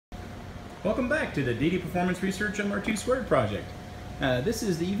Welcome back to the DD Performance Research MR2 Squared project. This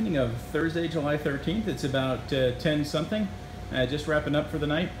is the evening of Thursday, July 13th. It's about 10 something. Just wrapping up for the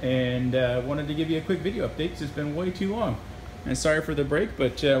night, and wanted to give you a quick video update because it's been way too long. And sorry for the break,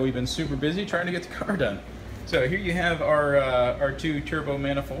 but we've been super busy trying to get the car done. So here you have our two turbo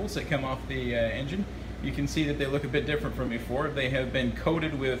manifolds that come off the engine. You can see that they look a bit different from before. They have been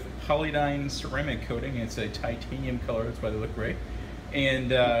coated with polydyne ceramic coating. It's a titanium color, that's why they look great.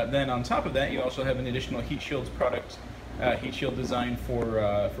 And then on top of that, you also have an additional heat shields product, heat shield design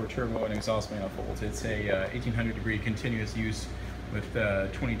for turbo and exhaust manifolds. It's a 1800 degree continuous use with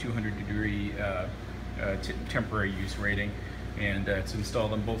 2200 degree temporary use rating, and it's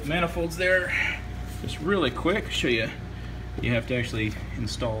installed on both manifolds there. Just really quick, show you. You have to actually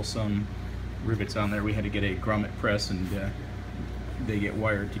install some rivets on there. We had to get a grommet press, and they get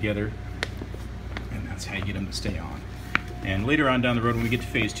wired together, and that's how you get them to stay on. And later on down the road, when we get to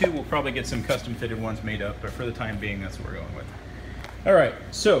phase 2, we'll probably get some custom fitted ones made up, but for the time being, that's what we're going with. All right,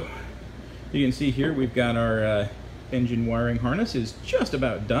 so you can see here we've got our engine wiring harness is just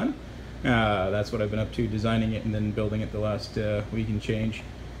about done. That's what I've been up to, designing it and then building it the last week and change.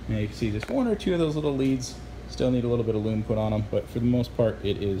 And you can see just one or two of those little leads still need a little bit of loom put on them, but for the most part,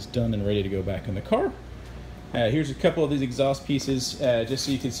 it is done and ready to go back in the car. Here's a couple of these exhaust pieces, just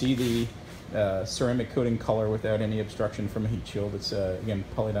so you can see the ceramic coating color without any obstruction from a heat shield. It's again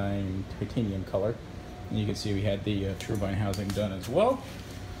polydyne titanium color, and you can see we had the turbine housing done as well.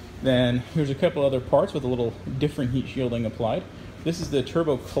 Then here's a couple other parts with a little different heat shielding applied. This is the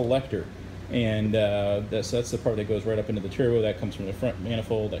turbo collector, and that's the part that goes right up into the turbo. That comes from the front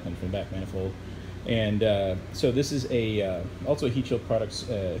manifold, that comes from the back manifold. And so this is a also a heat shield products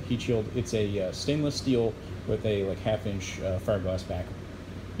heat shield. It's a stainless steel with a like 1/2 inch fiberglass back,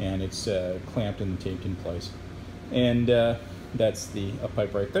 and it's clamped and taped in place. And that's the up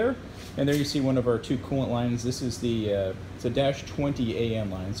pipe right there. And there you see one of our two coolant lines. This is the it's a -20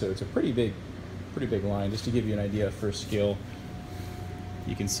 AM line, so it's a pretty big line. Just to give you an idea for scale,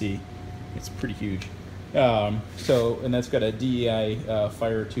 you can see it's pretty huge. And that's got a DEI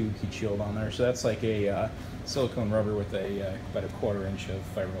fire tube heat shield on there. So that's like a silicone rubber with about 1/4 inch of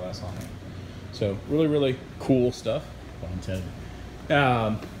fiberglass on it. So really cool stuff. Pun intended.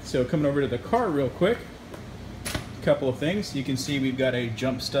 So coming over to the car real quick, a couple of things. You can see we've got a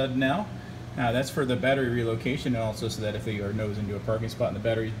jump stud now. That's for the battery relocation, and also so that if you are nose into a parking spot and the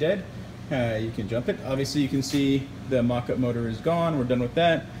battery's dead, you can jump it. Obviously you can see the mock-up motor is gone. We're done with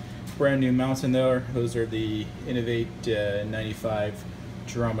that. Brand new mounts in there. Those are the Innovate 95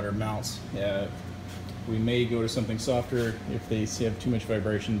 gerometer mounts. We may go to something softer if they have too much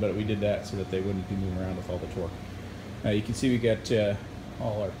vibration, but we did that so that they wouldn't be moving around with all the torque. You can see we got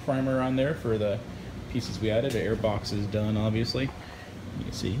all our primer on there for the pieces we added. The air box is done, obviously. You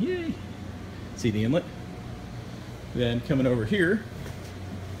can see, yay! See the inlet. Then coming over here,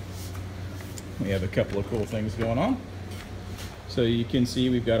 we have a couple of cool things going on. So you can see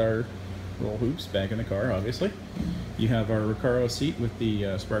we've got our roll hoops back in the car, obviously. You have our Recaro seat with the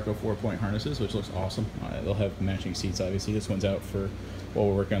Sparco 4-point harnesses, which looks awesome. They'll have matching seats, obviously. This one's out for while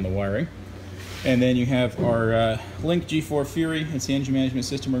we're working on the wiring. And then you have our Link G4 Fury. It's the engine management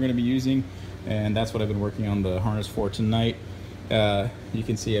system we're going to be using, and that's what I've been working on the harness for tonight. You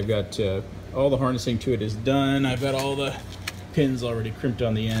can see I've got all the harnessing to it is done. I've got all the pins already crimped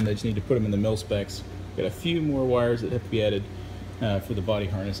on the end. I just need to put them in the mil specs. Got a few more wires that have to be added for the body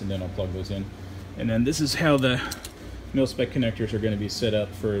harness, and then I'll plug those in. And then this is how the mil spec connectors are going to be set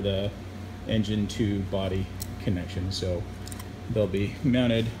up for the engine to body connection. So they'll be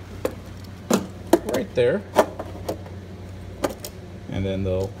mounted right there, and then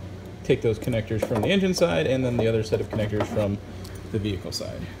they'll take those connectors from the engine side and then the other set of connectors from the vehicle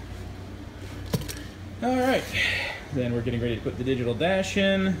side. All right, then we're getting ready to put the digital dash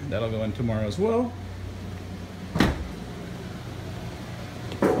in. That'll go in tomorrow as well.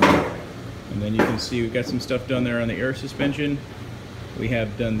 And then you can see we've got some stuff done there on the air suspension. We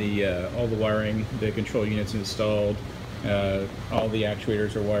have done the all the wiring, the control units installed. All the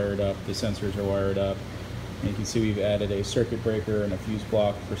actuators are wired up, the sensors are wired up. And you can see we've added a circuit breaker and a fuse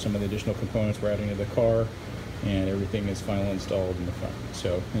block for some of the additional components we're adding to the car, and everything is finally installed in the front.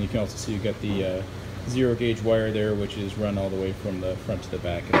 So, and you can also see you've got the 0 gauge wire there, which is run all the way from the front to the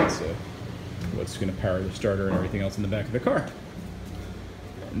back, and that's what's going to power the starter and everything else in the back of the car.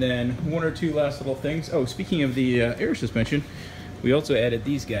 And then one or two last little things. Oh, speaking of the air suspension, we also added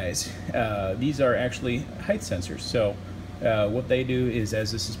these guys. These are actually height sensors. So what they do is,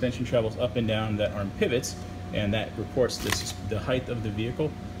 as the suspension travels up and down, that arm pivots, and that reports the height of the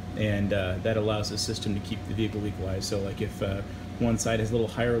vehicle, and that allows the system to keep the vehicle equalized. So like if one side has a little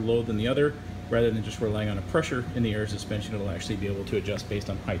higher load than the other, rather than just relying on a pressure in the air suspension. It'll actually be able to adjust based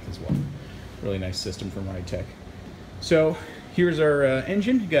on height as well. Really nice system from RideTech. So here's our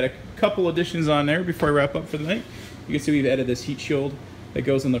engine. Got a couple additions on there before I wrap up for the night. You can see we've added this heat shield that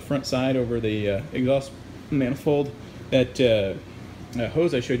goes on the front side over the exhaust manifold. That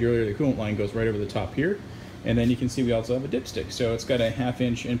hose I showed you earlier, the coolant line, goes right over the top here. And then you can see we also have a dipstick. So it's got a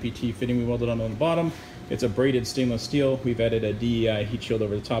 1/2-inch NPT fitting we welded on the bottom. It's a braided stainless steel. We've added a DEI heat shield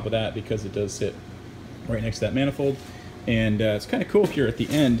over the top of that because it does sit right next to that manifold. And it's kind of cool here at the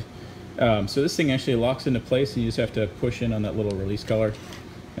end. So this thing actually locks into place, and you just have to push in on that little release collar,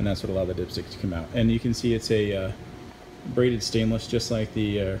 and that's what allowed the dipstick to come out. And you can see it's a braided stainless, just like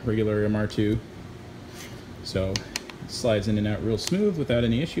the regular MR2. So it slides in and out real smooth without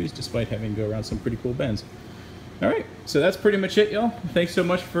any issues, despite having to go around some pretty cool bends. All right, so that's pretty much it, y'all. Thanks so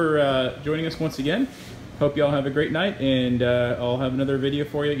much for joining us once again. Hope y'all have a great night, and I'll have another video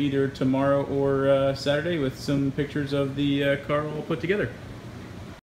for you either tomorrow or Saturday with some pictures of the car all put together.